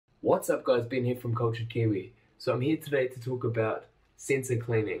What's up guys, Ben here from Cultured Kiwi. So I'm here today to talk about sensor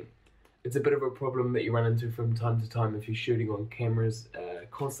cleaning. It's a bit of a problem that you run into from time to time if you're shooting on cameras,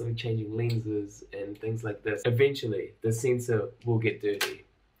 constantly changing lenses and things like this. Eventually the sensor will get dirty.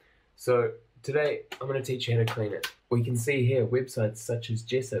 So today I'm going to teach you how to clean it. We can see here websites such as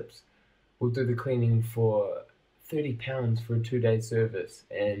Jessup's will do the cleaning for £30 for a 2-day service,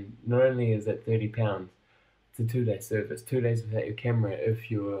 and not only is that £30, it's a 2-day service. 2 days without your camera,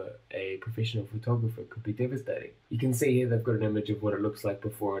 if you're a professional photographer, could be devastating. You can see here they've got an image of what it looks like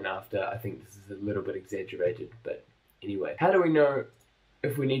before and after. I think this is a little bit exaggerated, but anyway. How do we know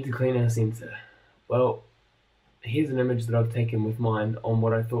if we need to clean our sensor? Well, here's an image that I've taken with mine on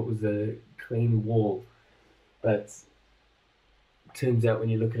what I thought was a clean wall, but turns out when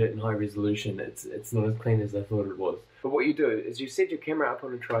you look at it in high resolution, it's not as clean as I thought it was. But what you do is you set your camera up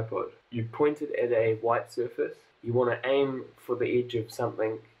on a tripod, you point it at a white surface, you want to aim for the edge of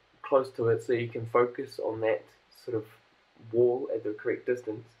something close to it so you can focus on that sort of wall at the correct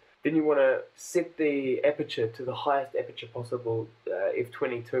distance. Then you want to set the aperture to the highest aperture possible,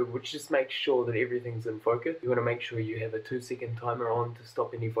 f22, which just makes sure that everything's in focus. You want to make sure you have a 2-second timer on to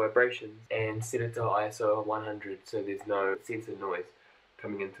stop any vibrations, and set it to ISO of 100 so there's no sensor noise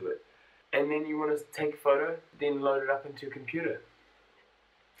coming into it. And then you want to take a photo, then load it up into your computer.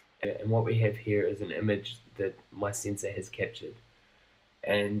 And what we have here is an image that my sensor has captured.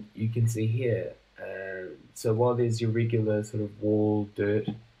 And you can see here, so while there's your regular sort of wall dirt,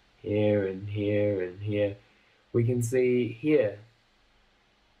 here and here and here, we can see here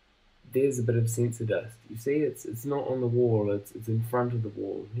there's a bit of sensor dust. You see, it's not on the wall, it's in front of the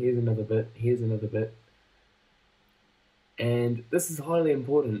wall. Here's another bit, here's another bit. And this is highly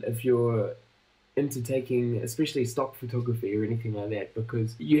important if you're into taking especially stock photography or anything like that,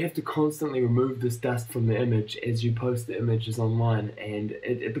 because you have to constantly remove this dust from the image as you post the images online, and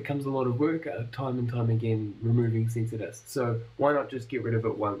it becomes a lot of work time and time again removing sensor dust. So why not just get rid of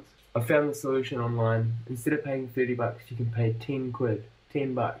it once? I found the solution online. Instead of paying $30, you can pay 10 quid,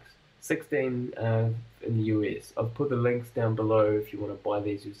 10 bucks, 16 in the US. I've put the links down below if you want to buy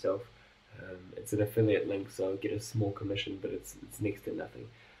these yourself. It's an affiliate link, so I'll get a small commission, but it's next to nothing.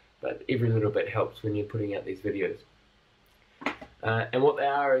 But every little bit helps when you're putting out these videos. And what they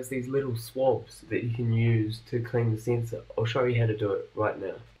are is these little swabs that you can use to clean the sensor. I'll show you how to do it right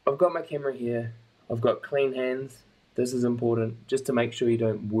now. I've got my camera here. I've got clean hands. This is important just to make sure you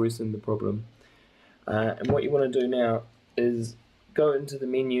don't worsen the problem. And what you want to do now is go into the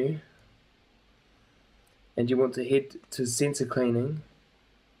menu, and you want to head to sensor cleaning,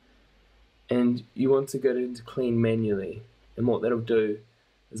 and you want to go into clean manually. And what that'll do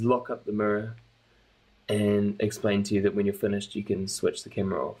is lock up the mirror and explain to you that when you're finished you can switch the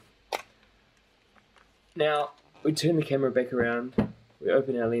camera off. Now we turn the camera back around, we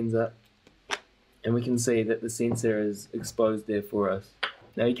open our lens up, and we can see that the sensor is exposed there for us.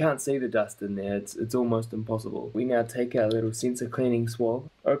 Now you can't see the dust in there, it's almost impossible. We now take our little sensor cleaning swab,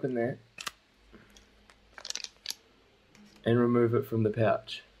 open that, and remove it from the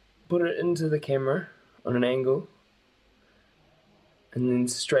pouch. Put it into the camera on an angle, and then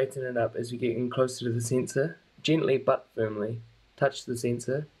straighten it up as we get in closer to the sensor. Gently but firmly touch the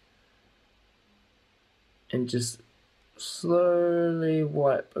sensor, and just slowly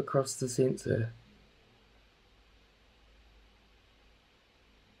wipe across the sensor.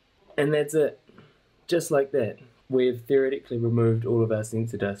 And that's it. Just like that, we've theoretically removed all of our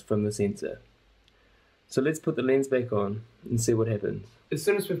sensor dust from the sensor. So let's put the lens back on and see what happens. As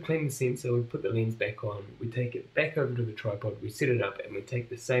soon as we've cleaned the sensor, we put the lens back on, we take it back over to the tripod, we set it up, and we take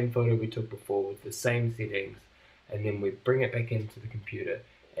the same photo we took before with the same settings, and then we bring it back into the computer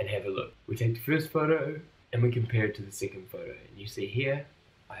and have a look. We take the first photo and we compare it to the second photo, and you see here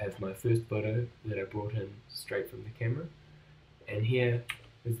I have my first photo that I brought in straight from the camera, and here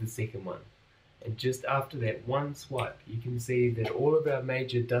is the second one. And just after that one swipe, you can see that all of our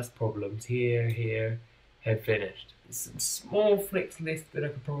major dust problems here have vanished. There's some small flecks left that I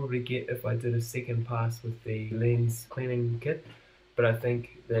could probably get if I did a second pass with the lens cleaning kit, but I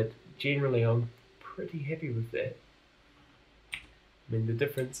think that generally I'm pretty happy with that. I mean, the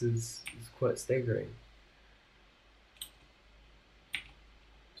difference is quite staggering.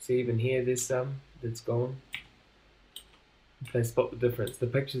 See, even here there's some that's gone. Okay, spot the difference. The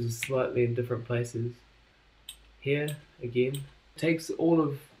pictures are slightly in different places. Here, again, it takes all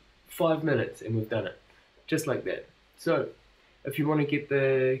of 5 minutes and we've done it. Just like that. So, if you want to get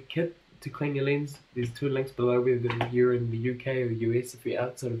the kit to clean your lens, there's 2 links below, whether you're in the UK or US. If you're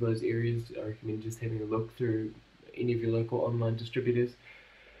outside of those areas, I recommend just having a look through any of your local online distributors.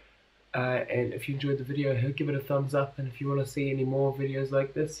 And if you enjoyed the video, give it a thumbs up, and if you want to see any more videos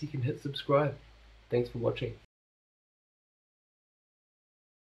like this, you can hit subscribe. Thanks for watching.